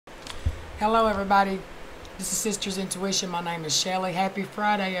Hello everybody, this is Sisters Intuition. My name is Shelly. Happy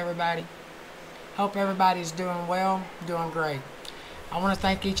Friday everybody. Hope everybody's doing well, doing great. I want to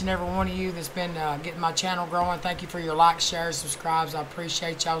thank each and every one of you that's been getting my channel growing. Thank you for your likes, shares, subscribes. I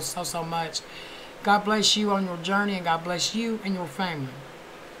appreciate y'all so much. God bless you on your journey, and God bless you and your family.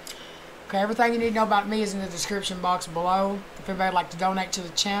 Okay, everything you need to know about me is in the description box below. If anybody would like to donate to the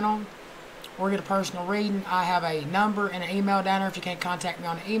channel or get a personal reading, I have a number and an email down there. If you can't contact me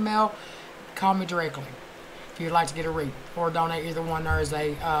on the email, call me directly if you'd like to get a reading or donate. Either one. There is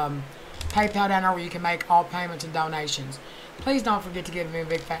a PayPal down there where you can make all payments and donations. Please don't forget to give me a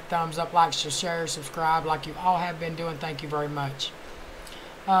big fat thumbs up, like, share, subscribe, like you all have been doing. Thank you very much.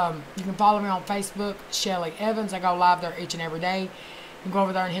 You can follow me on Facebook, Shelly Evans. I go live there each and every day. You can go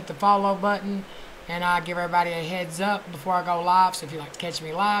over there and hit the follow button, and I give everybody a heads up before I go live. So if you'd like to catch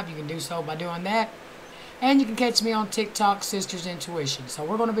me live, you can do so by doing that. And you can catch me on TikTok, Sisters Intuition. So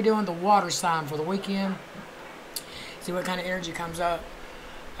we're going to be doing the water sign for the weekend. See what kind of energy comes up.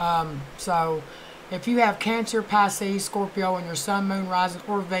 So if you have Cancer, Pisces, Scorpio, and your Sun, Moon, Rising,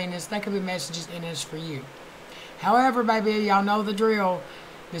 or Venus, that could be messages in this for you. However, baby, y'all know the drill.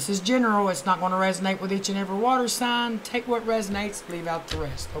 This is general. It's not going to resonate with each and every water sign. Take what resonates, leave out the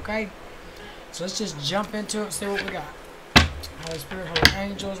rest, okay? So let's just jump into it and see what we got. Holy Spirit, Holy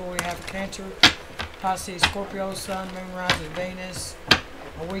Angels, what we have for Cancer, Pisces, Scorpio, Sun, Moon, Rising, Venus.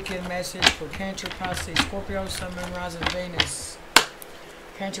 A weekend message for Cancer, Pisces, Scorpio, Sun, Moon, Rising, Venus.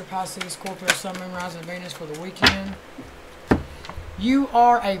 Cancer, Pisces, Scorpio, Sun, Moon, Rising, Venus for the weekend. You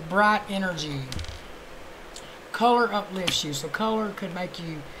are a bright energy. Color uplifts you. So color could make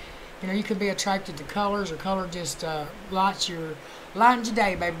you, you could be attracted to colors, or color just lightens your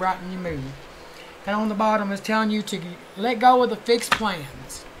day, baby, brighten your mood. And on the bottom is telling you to let go of the fixed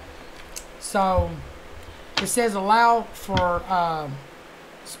plans. So it says allow for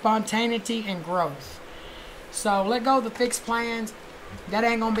spontaneity and growth. So let go of the fixed plans. That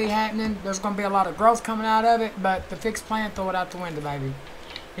ain't going to be happening. There's going to be a lot of growth coming out of it, but the fixed plan, throw it out the window, baby.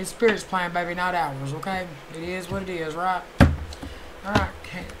 It's Spirit's plan, baby, not ours, okay? It is what it is, right? Alright,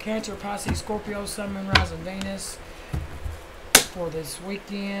 Cancer, Pisces, Scorpio, Sun, Moon, Rising, Venus for this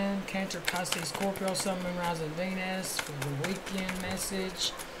weekend. Cancer, Pisces, Scorpio, Sun, Moon, Rising, Venus for the weekend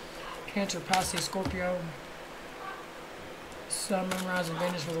message. Cancer, Pisces, Scorpio, Sun, Moon, Rising,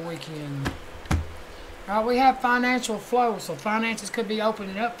 Venus for the weekend. Alright, we have financial flow, so finances could be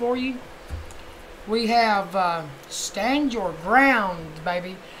opening up for you. We have stand your ground,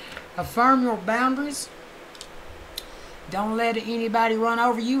 baby. Affirm your boundaries. Don't let anybody run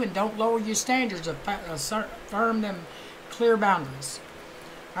over you, and don't lower your standards. Affirm them clear boundaries.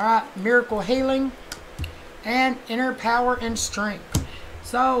 Alright, miracle healing and inner power and strength.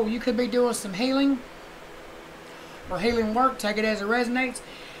 So you could be doing some healing or healing work. Take it as it resonates.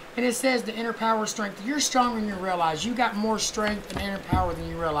 And it says the inner power, strength. You're stronger than you realize. You got more strength and inner power than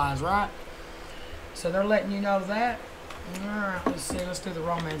you realize, right? So they're letting you know that. Alright, let's see. Let's do the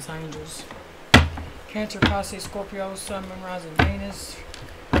romance angels. Cancer, Pisces, Scorpio, Sun, Moon, Rising, Venus.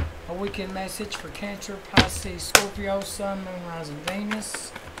 A weekend message for Cancer, Pisces, Scorpio, Sun, Moon, Rising,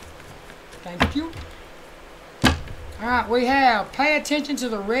 Venus. Thank you. Alright, we have pay attention to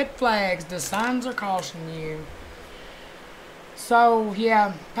the red flags. The signs are cautioning you. So,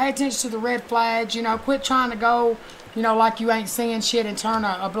 yeah, pay attention to the red flags. Quit trying to go, like you ain't seeing shit and turn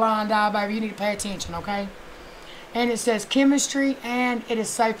a blind eye, baby. You need to pay attention, okay? And it says chemistry, and it is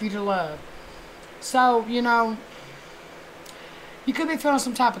safe for you to love. So, you could be feeling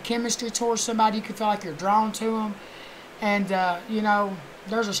some type of chemistry towards somebody. You could feel like you're drawn to them. And,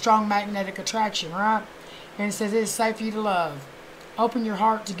 there's a strong magnetic attraction, right? And it says it is safe for you to love. Open your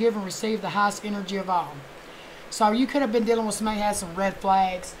heart to give and receive the highest energy of all. So you could have been dealing with somebody who had some red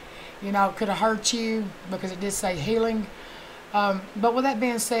flags. It could have hurt you because it did say healing. But with that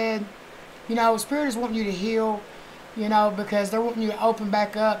being said, Spirit is wanting you to heal, because they're wanting you to open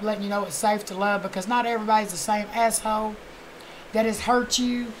back up, letting you know it's safe to love, because not everybody's the same asshole that has hurt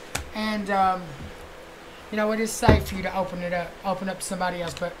you. And, it is safe for you to open up to somebody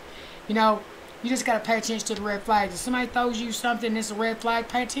else. But, you just got to pay attention to the red flags. If somebody throws you something that's a red flag,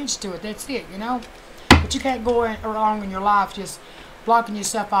 pay attention to it. That's it, But you can't go along in your life just blocking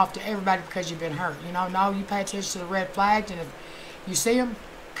yourself off to everybody because you've been hurt. No, you pay attention to the red flags, and if you see them,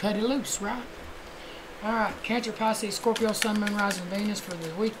 cut it loose, right? Alright, Cancer, Pisces, Scorpio, Sun, Moon, Rising, Venus for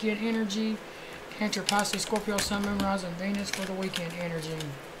the weekend energy. Cancer, Pisces, Scorpio, Sun, Moon, Rising, Venus for the weekend energy.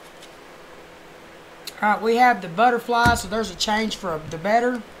 Alright, we have the butterfly, so there's a change for the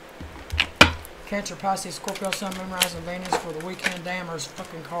better. Cancer, Pisces, Scorpio, Sun, Moon, Rising, Venus for the weekend. Damn, there's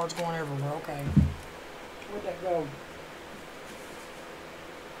fucking cards going everywhere. Okay. Where'd that go?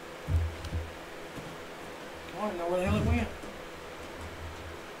 I don't know where the hell it went.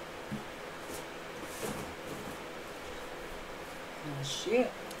 Oh,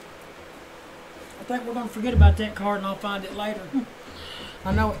 shit. I think we're going to forget about that card and I'll find it later.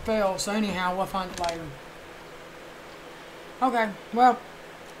 I know it fell, so anyhow, we'll find it later. Okay, well,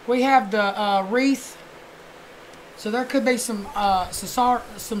 we have the wreath. So there could be some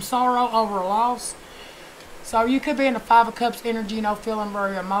sorrow over a loss. So you could be in the Five of Cups energy, you know, feeling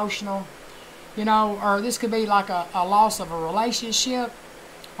very emotional. You know, or this could be like a loss of a relationship.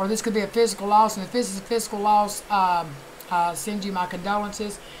 Or this could be a physical loss. And if this is a physical loss, send you my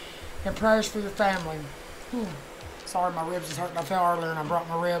condolences and prayers for your family. Sorry, my ribs is hurting. I fell earlier and I broke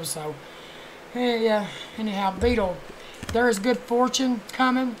my ribs, so yeah. Anyhow, Beetle, there is good fortune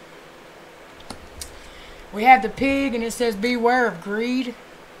coming. We have the pig, and it says beware of greed.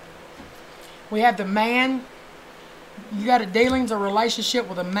 We have the man. You got a dealings or relationship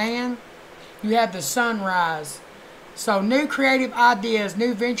with a man. You have the sunrise. So new creative ideas,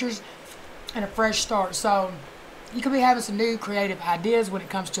 new ventures, and a fresh start. So you could be having some new creative ideas when it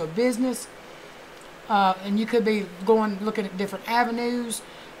comes to a business. And you could be looking at different avenues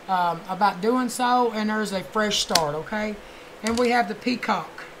about doing so. And there's a fresh start, okay? And we have the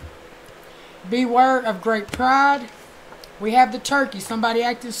peacock. Beware of great pride. We have the turkey. Somebody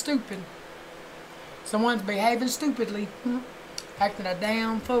acting stupid. Someone's behaving stupidly. Acting a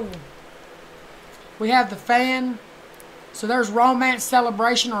damn fool. We have the fan. So there's romance,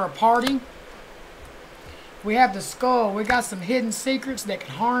 celebration, or a party. We have the skull. We got some hidden secrets that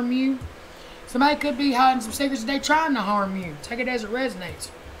can harm you. Somebody could be hiding some secrets that they're trying to harm you. Take it as it resonates.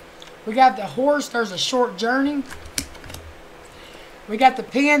 We got the horse. There's a short journey. We got the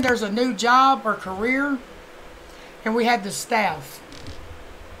pen. There's a new job or career. And we have the staff.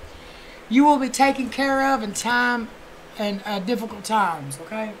 You will be taken care of in time and difficult times,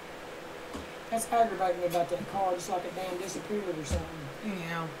 okay? That's aggravating me about that card. It's like it damn disappeared or something.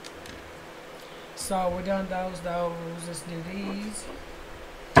 Anyhow. So we done those. Let's do these.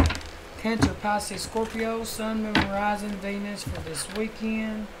 Cancer, Pisces, Scorpio, Sun, Moon, Rising, Venus for this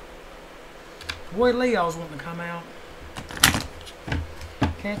weekend. Boy, Leo's wanting to come out.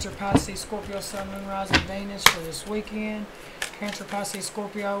 Cancer, Pisces, Scorpio, Sun, Moon, Rising, Venus for this weekend. Cancer, Pisces,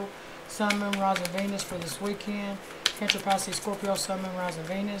 Scorpio, Sun, Moon, Rising, Venus for this weekend. Cancer, Pisces, Scorpio, Sun, Moon, Rising,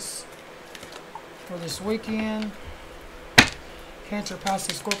 Venus for this weekend. Cancer,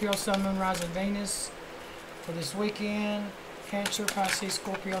 Pisces, Scorpio, Sun, Moon, Rising, Venus for this weekend. Cancer, Pisces,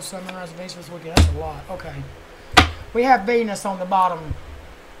 Scorpio, Sun, Moon, Rising, Venus for this weekend. That's a lot. Okay. We have Venus on the bottom.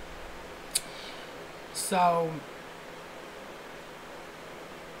 So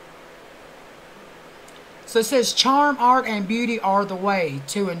it says charm, art, and beauty are the way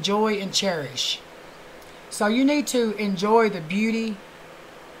to enjoy and cherish. So you need to enjoy the beauty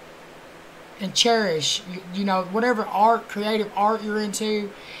and cherish, you know, whatever art, creative art you're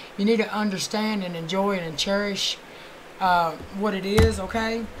into, you need to understand and enjoy it and cherish what it is,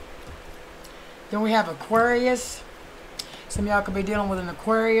 okay? Then we have Aquarius. Some of y'all could be dealing with an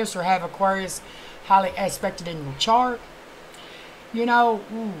Aquarius or have Aquarius highly aspected in your chart. You know,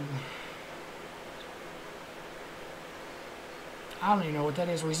 I don't even know what that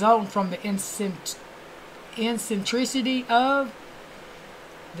is. Resulting from the eccentricity of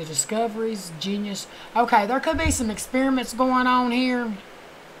the discoveries, genius. Okay, there could be some experiments going on here.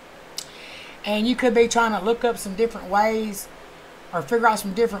 And you could be trying to look up some different ways or figure out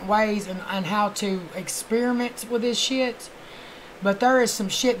some different ways and how to experiment with this shit. But there is some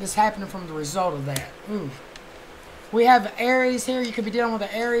shit that's happening from the result of that. Ooh. We have Aries here. You could be dealing with an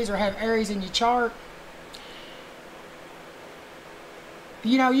Aries or have Aries in your chart.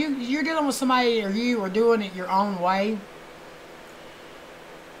 You know, you're dealing with somebody or you are doing it your own way.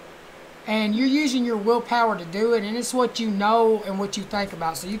 And you're using your willpower to do it. And it's what you know and what you think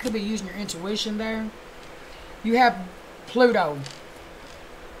about. So you could be using your intuition there. You have Pluto.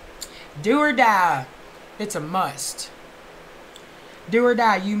 Do or die. It's a must. Do or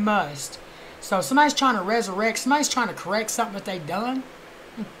die, you must. So somebody's trying to resurrect. Somebody's trying to correct something that they've done.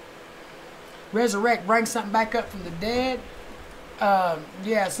 Resurrect, bring something back up from the dead.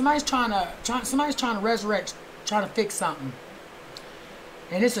 Yeah, somebody's trying to resurrect, trying to fix something.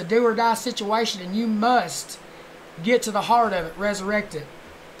 And it's a do or die situation, and you must get to the heart of it, resurrect it.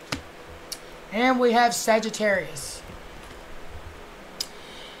 And we have Sagittarius.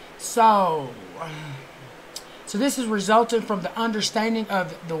 So this is resulting from the understanding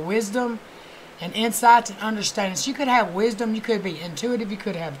of the wisdom and insights and understanding. So you could have wisdom, you could be intuitive, you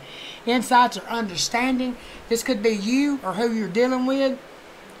could have insights or understanding. This could be you or who you're dealing with.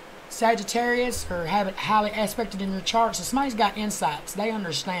 Sagittarius, or have it highly aspected in your chart. So somebody's got insights. They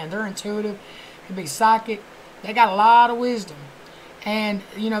understand. They're intuitive. Could be psychic. They got a lot of wisdom. And,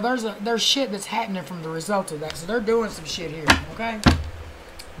 you know, there's shit that's happening from the result of that. So they're doing some shit here, okay?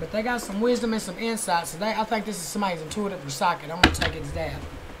 But they got some wisdom and some insight. So I think this is somebody's intuitive or psychic. I'm going to take it as that.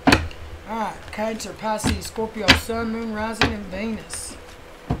 Alright, Cancer, Pisces, Scorpio, Sun, Moon, Rising, and Venus.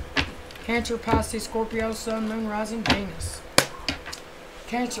 Cancer, Pisces, Scorpio, Sun, Moon, Rising, Venus.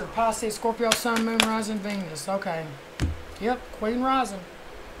 Cancer, Pisces, Scorpio, Sun, Moon, Rising, Venus. Okay. Yep, Queen Rising.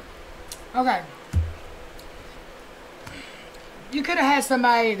 Okay. You could have had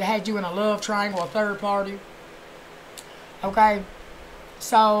somebody that had you in a love triangle, a third party. Okay.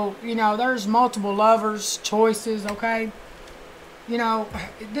 So, you know, there's multiple lovers, choices, okay? You know,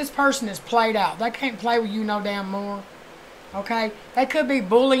 this person is played out. They can't play with you no damn more. Okay? They could be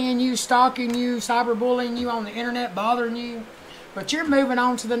bullying you, stalking you, cyberbullying you on the internet, bothering you. But you're moving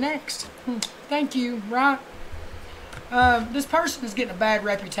on to the next. Thank you, right? This person is getting a bad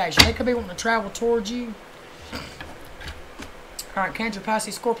reputation. They could be wanting to travel towards you. Alright, Cancer,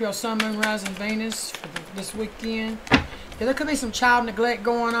 Pisces, Scorpio, Sun, Moon, Rising, Venus for this weekend. Yeah, there could be some child neglect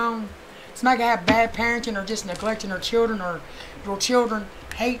going on. Somebody could have bad parenting or just neglecting their children, or your children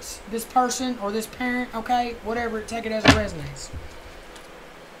hates this person or this parent, okay? Whatever, take it as it resonates.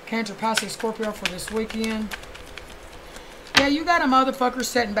 Cancer, Pisces, Scorpio for this weekend. Yeah, you got a motherfucker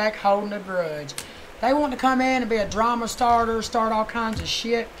sitting back holding a grudge. They want to come in and be a drama starter, start all kinds of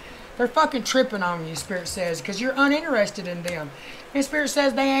shit. They're fucking tripping on you, Spirit says, because you're uninterested in them. And Spirit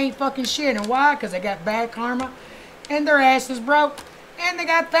says they ain't fucking shit. And why? Because they got bad karma, and their ass is broke, and they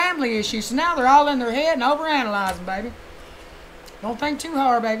got family issues. So now they're all in their head and overanalyzing, baby. Don't think too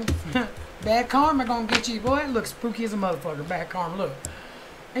hard, baby. Bad karma gonna get you. Boy, it looks spooky as a motherfucker. Bad karma, look.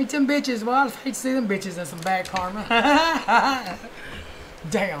 Ain't them bitches, well, I hate to see them bitches in some bad karma.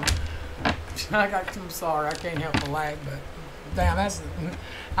 Damn. I'm sorry, I can't help but laugh, but damn,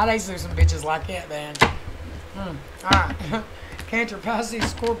 I'd hate to see some bitches like that, man. Alright. Cancer, Pisces,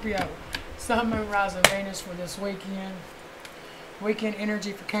 Scorpio, Sun, Moon, Rising, Venus for this weekend. Weekend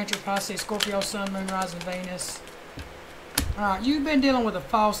energy for Cancer, Pisces, Scorpio, Sun, Moon, Rising, Venus. Alright, you've been dealing with a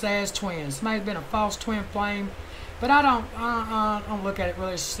false ass twin. Somebody's been a false twin flame. But I don't look at it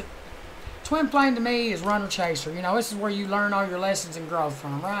really. Twin flame to me is runner chaser. You know, this is where you learn all your lessons and growth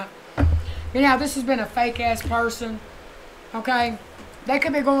from, right? You know, this has been a fake ass person. Okay? They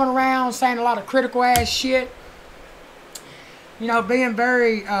could be going around saying a lot of critical ass shit. You know, being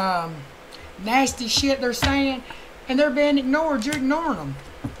very nasty shit they're saying. And they're being ignored. You're ignoring them.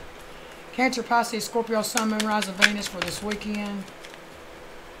 Cancer, Pisces, Scorpio, Sun, Moon, Rising, Venus for this weekend.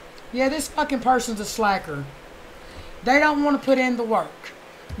 Yeah, this fucking person's a slacker. They don't want to put in the work.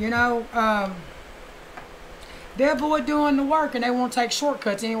 You know, they avoid doing the work, and they want to take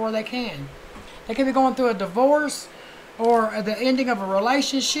shortcuts anywhere they can. They could be going through a divorce or the ending of a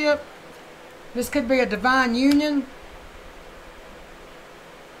relationship. This could be a divine union.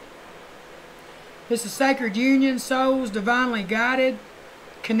 This is sacred union, souls divinely guided,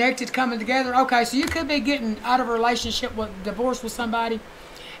 connected, coming together. Okay, so you could be getting out of a relationship, with divorce with somebody,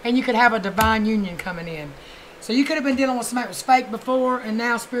 and you could have a divine union coming in. So you could have been dealing with somebody that was fake before, and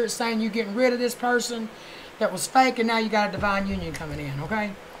now Spirit's saying you're getting rid of this person that was fake, and now you got a divine union coming in,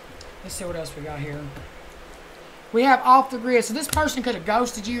 okay? Let's see what else we got here. We have off the grid. So this person could have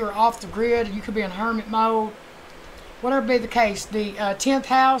ghosted you or off the grid. You could be in hermit mode. Whatever be the case. The 10th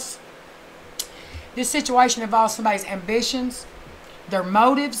house. This situation involves somebody's ambitions, their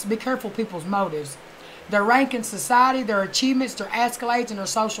motives. Be careful people's motives. Their rank in society, their achievements, their escalades, and their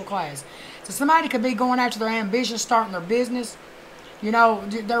social class. So somebody could be going after their ambitions, starting their business. You know,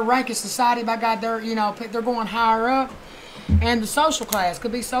 their rank in society, by God, they're, you know, they're going higher up. And the social class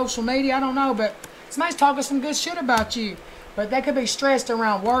could be social media, I don't know, but somebody's talking some good shit about you. But they could be stressed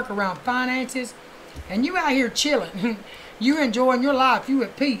around work, around finances. And you out here chilling. You enjoying your life. You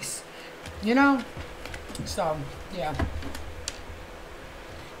at peace. You know? So, yeah.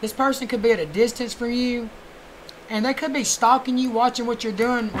 This person could be at a distance from you. And they could be stalking you, watching what you're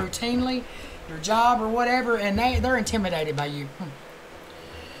doing routinely, your job or whatever, and they're intimidated by you.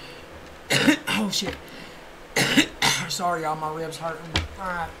 Oh, shit. Sorry, y'all, my ribs hurting.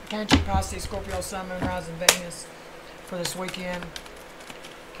 Alright, Cancer, Pisces, Scorpio, Sun, Moon, Rising, Venus for this weekend.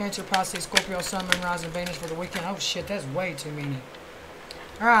 Cancer, Pisces, Scorpio, Sun, Moon, Rising, Venus for the weekend. Oh, shit, that's way too many.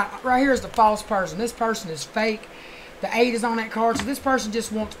 Alright, right here is the false person. This person is fake. The 8 is on that card, so this person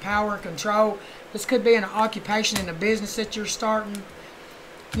just wants power and control. This could be an occupation in a business that you're starting.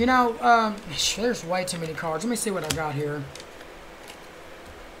 You know, there's way too many cards. Let me see what I got here.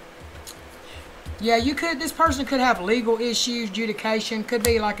 Yeah, this person could have legal issues, adjudication. Could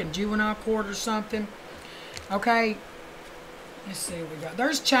be like in juvenile court or something. Okay. Let's see what we got.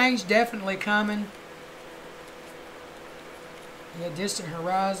 There's change definitely coming. Yeah, distant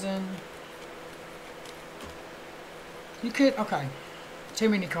horizon. You could, okay. Too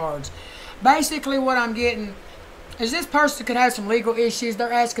many cards. Basically what I'm getting is this person could have some legal issues.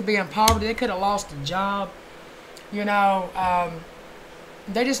 Their ass could be in poverty. They could have lost a job. You know,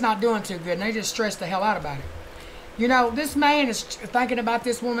 they're just not doing too good. And they just stress the hell out about it. You know, this man is thinking about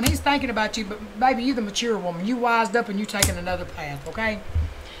this woman. He's thinking about you, but baby, you the mature woman. You wised up and you taking another path, okay?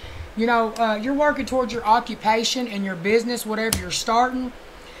 You know, you're working towards your occupation and your business, whatever you're starting.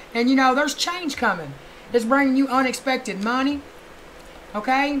 And, you know, there's change coming. It's bringing you unexpected money,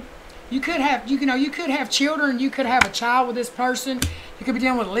 okay? You could have, you know, you could have children. You could have a child with this person. You could be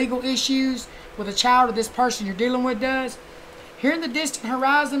dealing with legal issues with a child of this person you're dealing with does. Here in the distant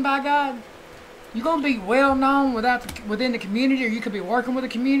horizon, by God, you're going to be well known within the community, or you could be working with a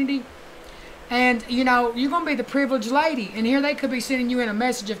community. And, you know, you're going to be the privileged lady. And here they could be sending you in a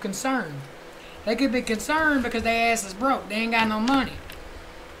message of concern. They could be concerned because their ass is broke. They ain't got no money.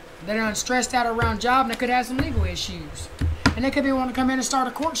 They're done stressed out around job, and they could have some legal issues. And they could be wanting to come in and start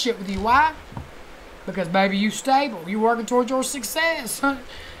a courtship with you. Why? Because, baby, you stable. You working towards your success.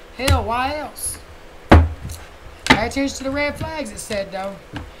 Hell, why else? Pay attention to the red flags, it said, though.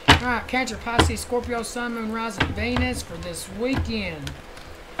 Alright, Cancer, Pisces, Scorpio, Sun, Moon, Rising, Venus for this weekend.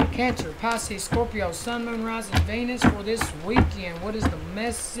 Cancer, Pisces, Scorpio, Sun, Moon, Rising, Venus for this weekend. What is the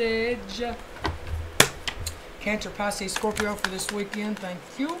message? Cancer, Pisces, Scorpio for this weekend. Thank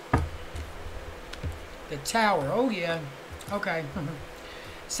you. The Tower. Oh, yeah. Okay.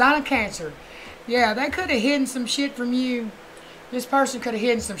 Sign of Cancer. Yeah, they could have hidden some shit from you. This person could have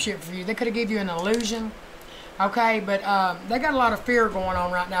hidden some shit from you. They could have given you an illusion. Okay, but they got a lot of fear going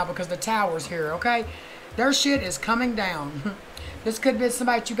on right now because the Tower's here, okay? Their shit is coming down. This could be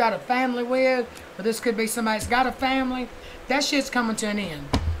somebody that you got a family with, or this could be somebody that's got a family. That shit's coming to an end.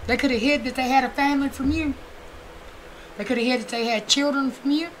 They could have hid that they had a family from you. They could have hid that they had children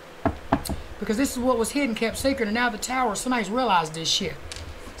from you. Because this is what was hidden, kept secret, and now the Tower, somebody's realized this shit.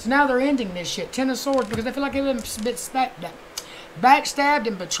 So now they're ending this shit. Ten of Swords, because they feel like they've been backstabbed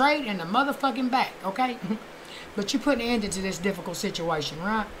and betrayed in the motherfucking back, okay? But you're putting an end to this difficult situation,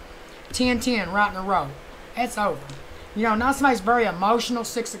 right? 10-10, right in a row. That's over. You know, now somebody's very emotional,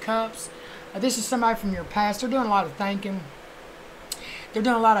 Six of Cups. This is somebody from your past. They're doing a lot of thinking. They're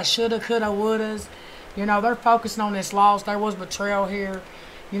doing a lot of shoulda, coulda, wouldas. You know, they're focusing on this loss. There was betrayal here.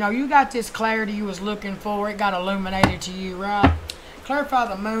 You know, you got this clarity you was looking for. It got illuminated to you, right? Clarify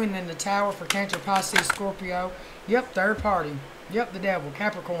the Moon and the Tower for Cancer, Pisces, Scorpio. Yep, third party. Yep, the devil,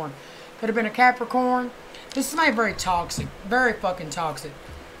 Capricorn. Could have been a Capricorn. This is somebody very toxic. Very fucking toxic.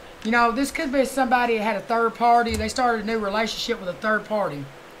 You know, this could be somebody that had a third party. They started a new relationship with a third party.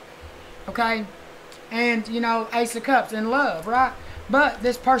 Okay? And, you know, Ace of Cups, in love, right? But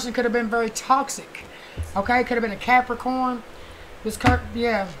this person could have been very toxic. Okay? Could have been a Capricorn. This card,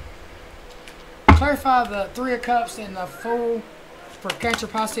 yeah. Clarify the Three of Cups and the Fool for Cancer,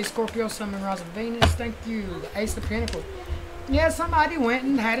 Pisces, Scorpio, Sun, Moon, Rising, Venus. Thank you. The Ace of Pentacles. Yeah, somebody went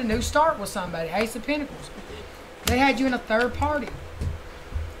and had a new start with somebody. Ace of Pentacles. They had you in a third party.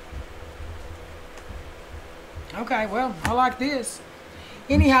 Okay, well, I like this.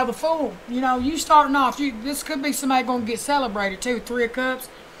 Anyhow, the Fool. You know, you starting off. This could be somebody going to get celebrated, too. Three of Cups.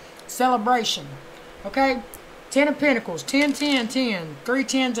 Celebration. Okay? 10 of Pentacles. 10, 10, 10. 3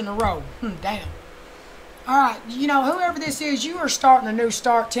 10s in a row. Damn. Alright, you know, whoever this is, you are starting a new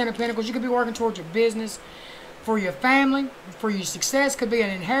start. 10 of Pentacles. You could be working towards your business, for your family, for your success. Could be an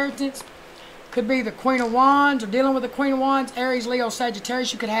inheritance. Could be the Queen of Wands, or dealing with the Queen of Wands. Aries, Leo,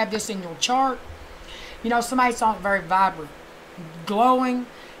 Sagittarius. You could have this in your chart. You know, somebody's not very vibrant, glowing,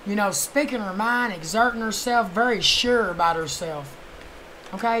 you know, speaking her mind, exerting herself, very sure about herself.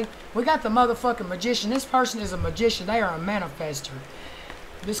 Okay? We got the motherfucking Magician. This person is a magician. They are a manifester.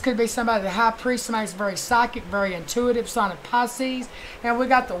 This could be somebody, the High Priest, somebody's very psychic, very intuitive, sign of Pisces. And we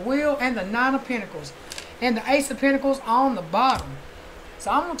got the Wheel and the Nine of Pentacles. And the Ace of Pentacles on the bottom. So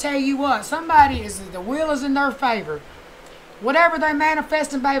I'm going to tell you what, somebody is, the wheel is in their favor. Whatever they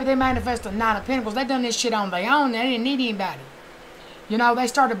manifesting, baby, they manifest a Nine of Pentacles. They done this shit on their own. They didn't need anybody. You know, they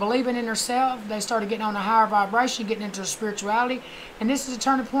started believing in themselves. They started getting on a higher vibration, getting into spirituality. And this is a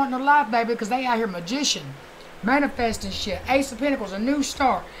turning point in their life, baby, because they out here magician. Manifesting shit. Ace of Pentacles, a new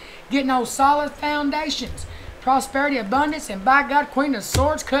start. Getting those solid foundations. Prosperity, abundance, and by God, Queen of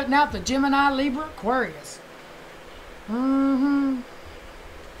Swords, cutting out the Gemini, Libra, Aquarius. Yeah,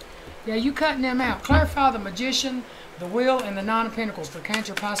 you cutting them out. Clarify the Magician, the Wheel, and the Nine of Pentacles for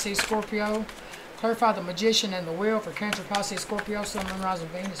Cancer, Pisces, Scorpio. Clarify the Magician and the Wheel for Cancer, Pisces, Scorpio, Sun, Moon, Rising,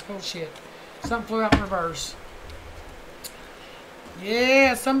 Venus. Oh shit. Something flew out in reverse.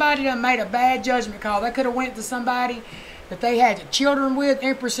 Yeah, somebody done made a bad judgment call. They could have went to somebody that they had children with.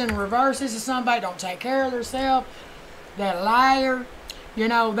 Empress in reverse. This is somebody don't take care of themselves. They're a liar. You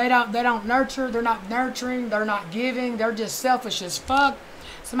know, they don't nurture. They're not nurturing. They're not giving. They're just selfish as fuck.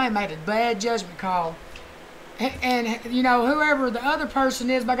 Somebody made a bad judgment call. And you know, whoever the other person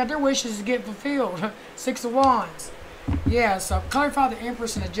is, by God, their wishes to get fulfilled. 6 of Wands. Yeah, so clarify the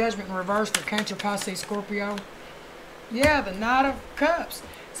Empress and the Judgment in reverse for Cancer, Pisces, Scorpio. Yeah, the Knight of Cups.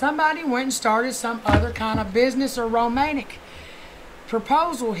 Somebody went and started some other kind of business or romantic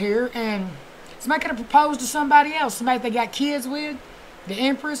proposal here, and somebody could have proposed to somebody else. Somebody they got kids with, the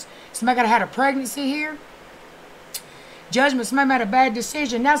Empress. Somebody could have had a pregnancy here. Judgment, somebody made a bad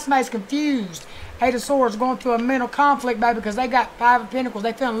decision. Now somebody's confused. 8 of Swords going through a mental conflict, baby, because they got 5 of Pentacles.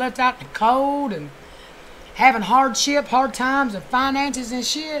 They feeling left out in the cold and having hard times and finances and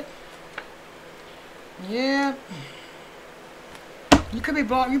shit. Yeah. You could be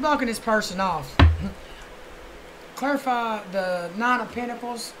you're blocking this person off. Clarify the 9 of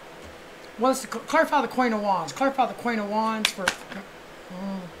Pentacles. Well, clarify the Queen of Wands. Clarify the Queen of Wands for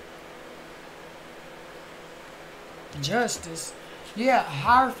Justice. Yeah,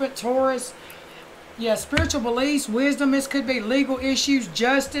 Hierophant, Taurus. Yeah, spiritual beliefs, wisdom. This could be legal issues,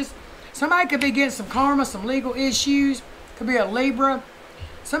 justice. Somebody could be getting some karma, some legal issues. Could be a Libra.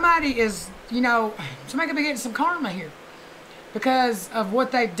 Somebody is, you know, somebody could be getting some karma here because of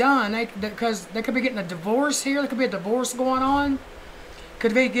what they've done. Because they could be getting a divorce here. There could be a divorce going on.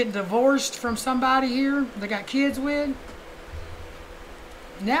 Could be getting divorced from somebody here they got kids with.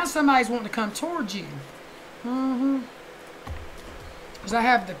 Now somebody's wanting to come towards you. Because I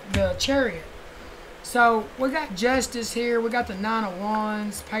have the Chariot. So we got Justice here. We got the 9 of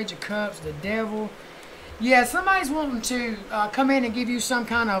Wands, Page of Cups, the Devil. Yeah, somebody's wanting to come in and give you some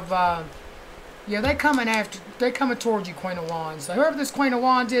kind of yeah, they're coming towards you, Queen of Wands. So whoever this Queen of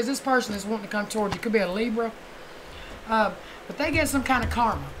Wands is, this person is wanting to come towards you. Could be a Libra. But they get some kind of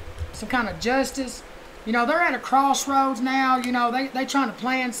karma, some kind of justice. You know, they're at a crossroads now. You know, they trying to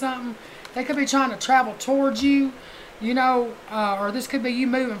plan something. They could be trying to travel towards you, you know, or this could be you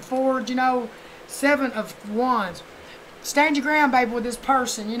moving forward, you know. 7 of Wands. Stand your ground, baby, with this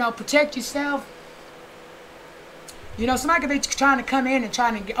person. You know, protect yourself. You know, somebody could be trying to come in and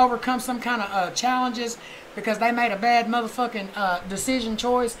trying to overcome some kind of challenges because they made a bad motherfucking decision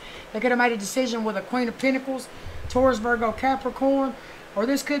choice. They could have made a decision with a Queen of Pentacles, Taurus, Virgo, Capricorn, or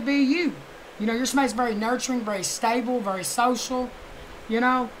this could be you. You know, your somebody's very nurturing, very stable, very social. You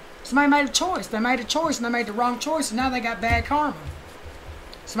know, somebody made a choice. They made a choice and they made the wrong choice, and now they got bad karma.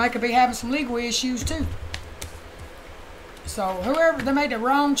 Somebody could be having some legal issues too. So whoever, they made the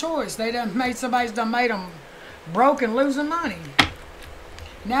wrong choice. They done made somebody's done made them broke and losing money.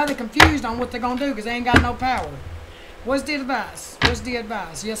 Now they're confused on what they're gonna do because they ain't got no power. What's the advice? What's the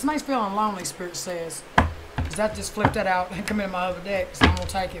advice? Yeah, somebody's feeling lonely. Spirit says. Cause I just flipped that out and come in my other deck, so I'm gonna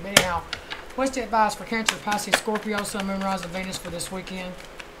take it. But anyhow, what's the advice for Cancer, Pisces, Scorpio, Sun, Moon, Rising, Venus for this weekend?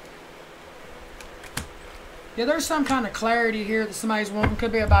 Yeah, there's some kind of clarity here that somebody's wanting.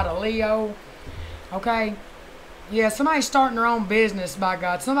 Could be about a Leo. Okay. Yeah, somebody's starting their own business, by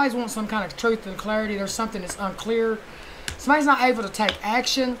God. Somebody's wanting some kind of truth and clarity. There's something that's unclear. Somebody's not able to take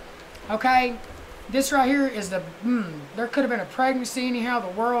action. Okay. This right here is the, there could have been a pregnancy anyhow, the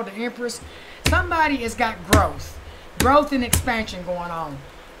World, the Empress. Somebody has got growth. Growth and expansion going on.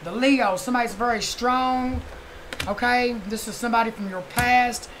 The Leo, somebody's very strong. Okay. This is somebody from your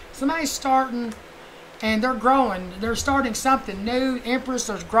past. Somebody's starting... and they're growing. They're starting something new. Empress,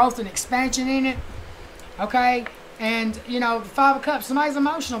 there's growth and expansion in it. Okay? And, you know, the 5 of Cups, somebody's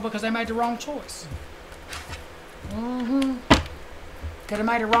emotional because they made the wrong choice. Could have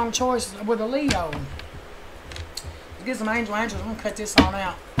made the wrong choice with a Leo. Let's get some angels. I'm going to cut this on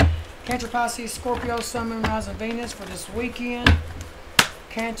out. Cancer, Pisces, Scorpio, Sun, Moon, Rising, Venus for this weekend.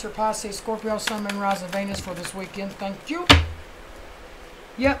 Cancer, Pisces, Scorpio, Sun, Moon, Rising, Venus for this weekend. Thank you.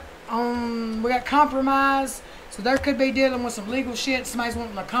 Yep. We got compromise, so there could be dealing with some legal shit. Somebody's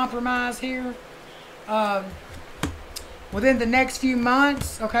wanting to compromise here within the next few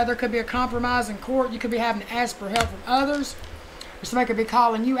months. Okay, there could be a compromise in court. You could be having to ask for help from others, or somebody could be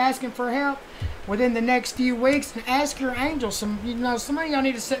calling you asking for help within the next few weeks. And ask your angels. You know, some of y'all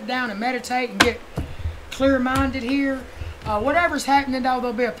need to sit down and meditate and get clear-minded here. Whatever's happening, though,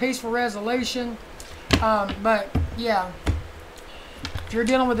 there'll be a peaceful resolution. But yeah. If you're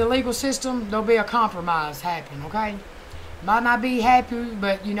dealing with the legal system, there'll be a compromise happen, okay? Might not be happy,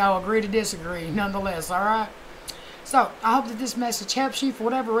 but, you know, agree to disagree nonetheless, all right? So, I hope that this message helps you for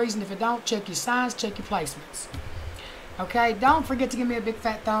whatever reason. If it don't, check your signs, check your placements. Okay? Don't forget to give me a big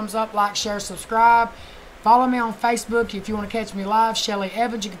fat thumbs up, like, share, subscribe. Follow me on Facebook if you want to catch me live, Shelly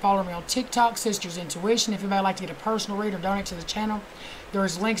Evans. You can follow me on TikTok, Sisters Intuition. If you would like to get a personal read or donate to the channel,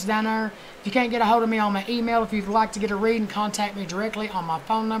 there's links down there. If you can't get a hold of me on my email, if you'd like to get a reading, contact me directly on my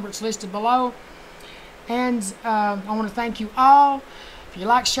phone number. It's listed below. And I want to thank you all. If you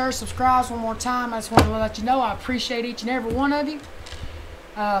like, share, subscribe one more time, I just want to let you know I appreciate each and every one of you.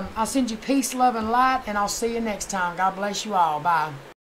 I'll send you peace, love, and light, and I'll see you next time. God bless you all. Bye.